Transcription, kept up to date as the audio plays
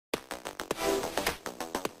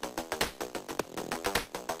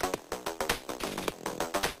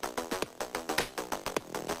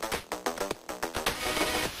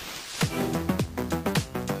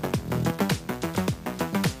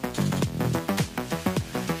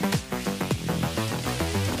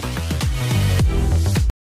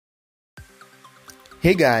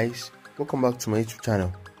Hey guys, welcome back to my YouTube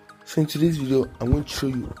channel. So in today's video, I'm going to show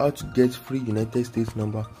you how to get free United States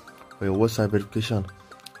number for your WhatsApp verification.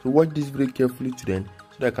 So watch this video carefully to then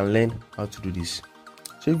so that I can learn how to do this.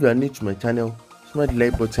 So if you are new to my channel, smash the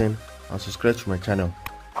like button and subscribe to my channel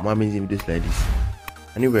for more amazing videos like this.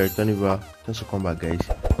 And if you are a returning viewer, thanks for coming back guys,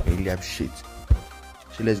 I really appreciate.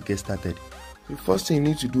 So let's get started. The first thing you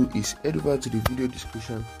need to do is head over to the video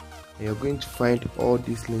description and you're going to find all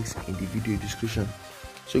these links in the video description.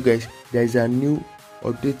 So guys, there is a new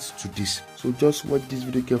update to this, so just watch this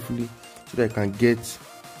video carefully so that I can get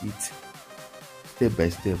it step by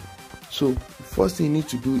step. So the first thing you need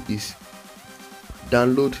to do is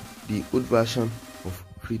download the old version of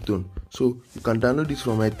FREETONE. So you can download it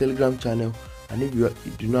from my Telegram channel, and if you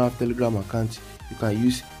do not have Telegram account, you can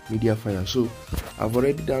use Mediafire. So I've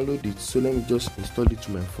already downloaded it, so let me just install it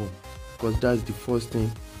to my phone because that's the first thing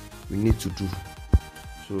we need to do.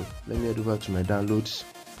 So let me head over to my downloads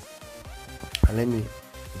and let me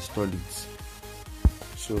install it.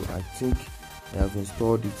 So I think I have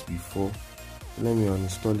installed it before, so let me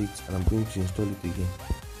uninstall it and I'm going to install it again.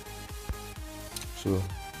 So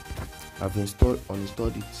I've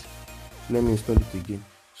uninstalled it, so let me install it again.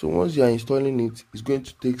 So once you are installing it, it's going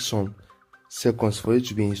to take some seconds for it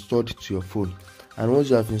to be installed to your phone, and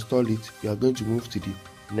once you have installed it, you are going to move to the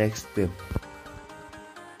next step.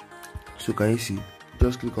 So can you see,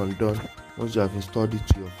 just click on done once you have installed it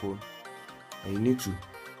to your phone, and you need to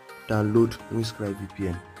download Windscribe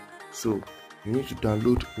VPN. So you need to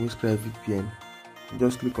download Windscribe VPN.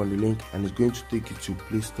 Just click on the link and it's going to take you to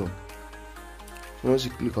Play Store. So once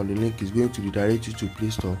you click on the link, it's going to redirect you to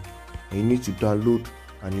Play Store, and you need to download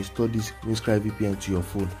and install this Windscribe VPN to your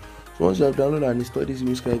phone. So once you have downloaded and installed this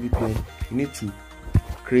Windscribe VPN, you need to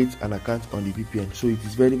create an account on the VPN. So it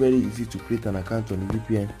is very easy to create an account on the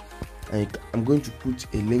VPN, and I'm going to put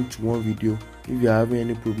a link to one video if you are having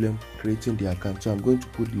any problem creating the account. So I'm going to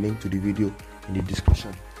put the link to the video in the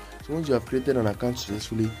description. So once you have created an account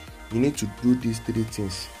successfully, you need to do these three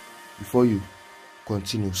things before you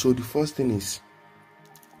continue. So the first thing is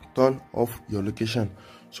turn off your location.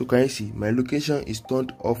 So can you see my location is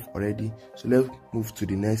turned off already? So let's move to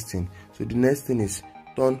the next thing. So the next thing is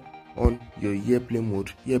turn on your airplane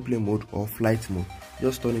mode or flight mode.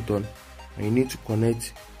 Just turn it on, and you need to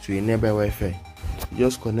connect to a nearby Wi-Fi.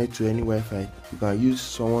 Just connect to any Wi-Fi. You can use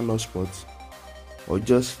someone hotspot, or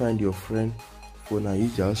just find your friend phone and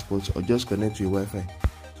use their hotspot, or just connect to a Wi-Fi.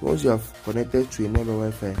 So once you have connected to a nearby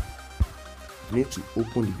Wi-Fi, you need to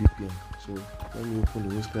open the VPN. So let me open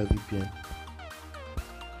the Windscribe VPN.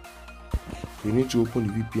 You need to open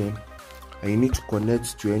the VPN, and you need to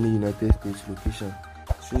connect to any United States location,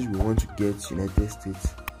 since we want to get United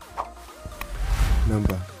States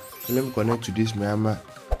number. So let me connect to this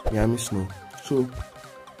Miami Snow. So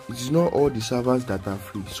it is not all the servers that are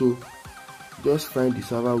free, so just find the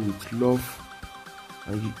server with love,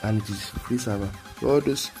 and it is free server. So all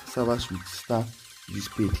those servers with star, it is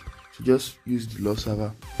paid. So just use the love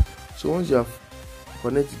server. So once you have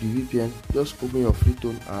connected the VPN, just open your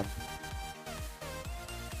FREETONE app.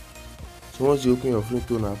 So once you open your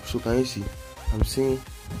FREETONE app, so can you see I'm saying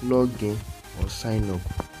login or sign up?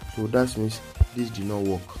 So that means this did not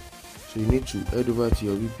work. So you need to head over to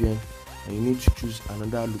your VPN and you need to choose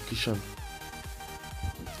another location.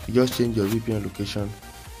 You just change your VPN location,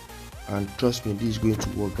 and trust me, this is going to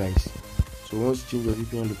work guys. So once you change your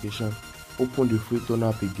VPN location, open the FREETONE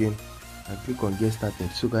app again and click on get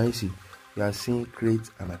started. So can you see you are seeing create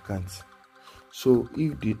an account. So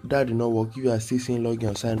if that did not work, if you are still seeing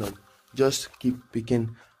login or sign up, just keep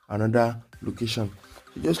picking another location.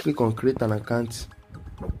 So just click on create an account,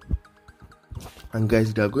 and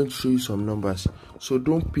guys, they are going to show you some numbers. So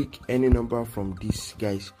don't pick any number from this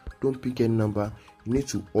guys, don't pick any number. You need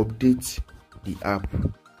to update the app.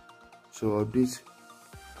 So you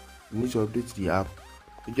need to update the app.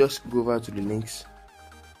 You just go over to the links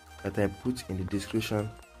that I put in the description,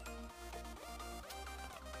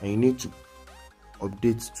 and you need to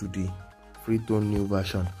update to the FREETONE new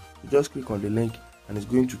version. You just click on the link and it's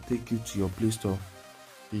going to take you to your Play Store.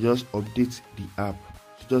 You just update the app.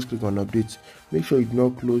 So just click on update. Make sure you do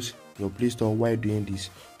not close your Play Store while doing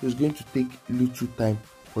this. So it's going to take a little time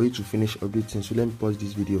for you to finish updating. So let me pause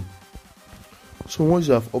this video. So once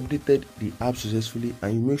you have updated the app successfully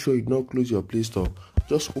and you make sure you do not close your Play Store,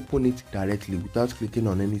 just open it directly without clicking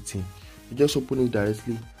on anything. You just open it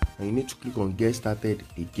directly, and you need to click on get started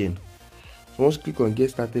again. So once you click on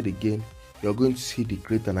get started again, you're going to see the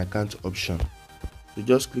create an account option. So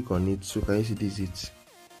just click on it. So can you see this? It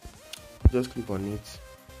just click on it,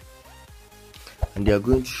 and they are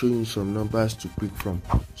going to show you some numbers to pick from.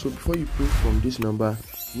 So before you pick from this number,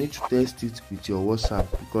 you need to test it with your WhatsApp,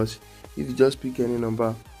 because if you just pick any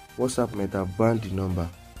number, WhatsApp might have banned the number.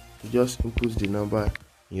 You just input the number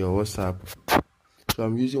in your WhatsApp. So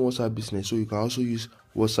I'm using WhatsApp Business, so you can also use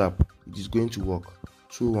WhatsApp. It is going to work.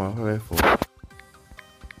 2154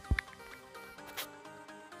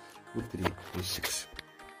 2336.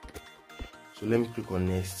 So let me click on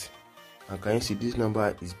next, and can you see this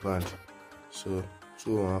number is banned? So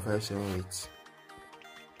 211578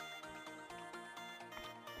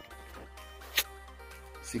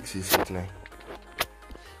 6689.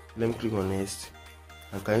 Let me click on next,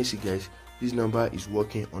 and can you see, guys, this number is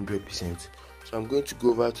working 100%. So I'm going to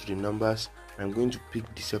go over to the numbers, and I'm going to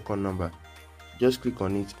pick the second number. Just click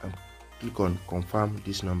on it and click on confirm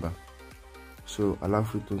this number. So allow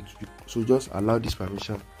FREETONE to, so just allow this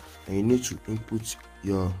permission, and you need to input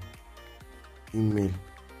your email.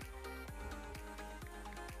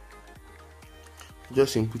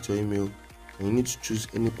 Just input your email, and you need to choose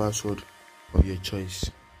any password of your choice.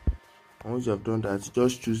 And once you have done that,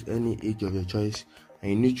 just choose any age of your choice,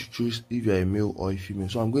 and you need to choose if you are a male or a female.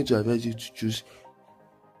 So I'm going to advise you to choose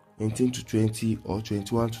 18 to 20 or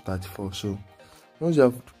 21 to 34. So once you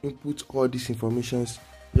have input all these informations,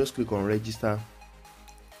 just click on register,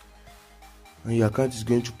 and your account is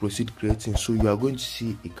going to proceed creating. So you are going to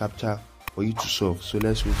see a captcha for you to solve. So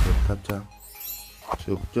let's wait for the captcha.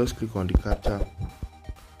 So just click on the captcha,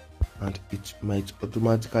 and it might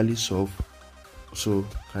automatically solve. So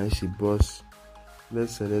can you see boss?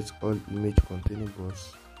 Let's select all image containing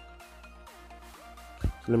boss. So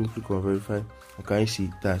let me click on verify, and can you see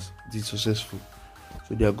that it is successful?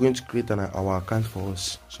 So they are going to create our account for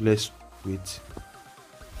us. So let's wait.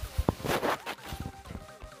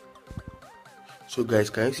 So guys,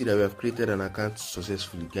 can you see that we have created an account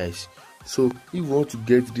successfully, guys? So if you want to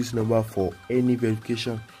get this number for any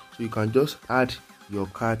verification, so you can just add your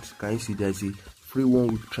card. Can you see there's a free 1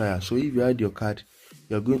 week trial? So if you add your card,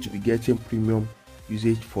 you are going to be getting premium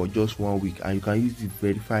usage for just 1 week, and you can use it to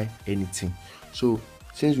verify anything. So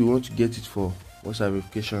since we want to get it for WhatsApp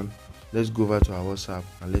verification, let's go over to our WhatsApp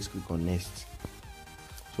and let's click on next.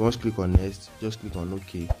 So once click on next, just click on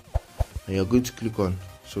OK, and you're going to click on,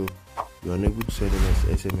 so you're unable to send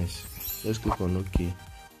SMS. Just click on OK,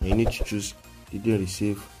 and you need to choose didn't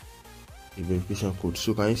receive a verification code.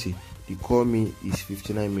 So can you see the call me is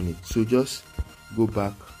 59 minutes? So just go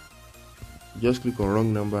back, just click on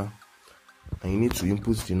wrong number, and you need to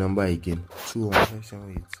input the number again,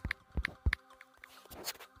 21578.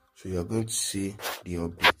 So you are going to see the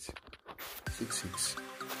update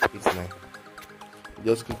 6689.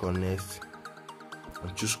 Just click on next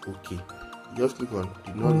and choose OK. Just click on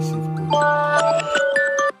did not receive code.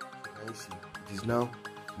 Can you see it is now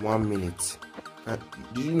 1 minute? And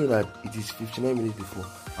did you know that it is 59 minutes before?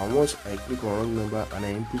 And once I click on wrong number and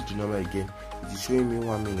I input the number again, it is showing me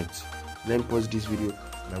 1 minute. Let me pause this video,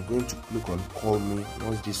 and I'm going to click on call me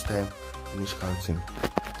once this time finish counting.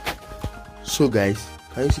 So guys,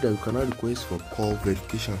 can you see that you cannot request for call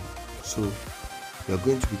verification? So you are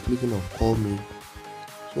going to be clicking on call me.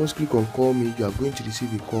 So once click on call me, you are going to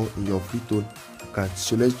receive a call in your FREETONE account.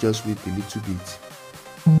 So let's just wait a little bit.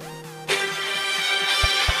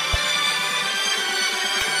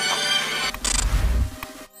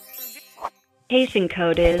 Pacing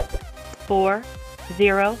code is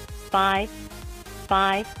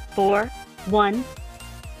 405541.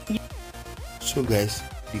 So guys,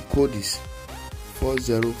 the code is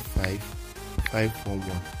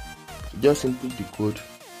 405511. So just input the code,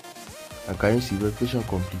 and can you see verification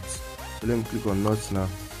complete? So let me click on not now,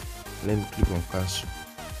 and let me click on cancel.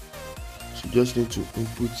 So you just need to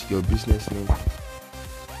input your business name,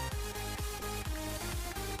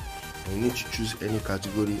 and you need to choose any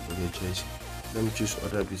category of your choice. Let me choose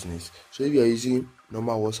other business. So if you are using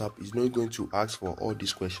normal WhatsApp, it's not going to ask for all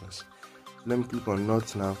these questions. Let me click on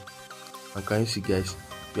not now, and can you see, guys,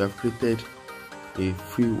 we have created a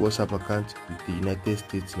free WhatsApp account with the United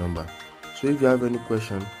States number. So if you have any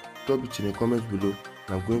question, drop it in the comments below,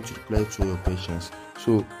 and I'm going to reply to your questions.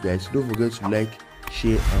 So guys, don't forget to like,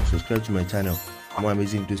 share, and subscribe to my channel for more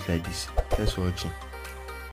amazing videos like this. Thanks for watching.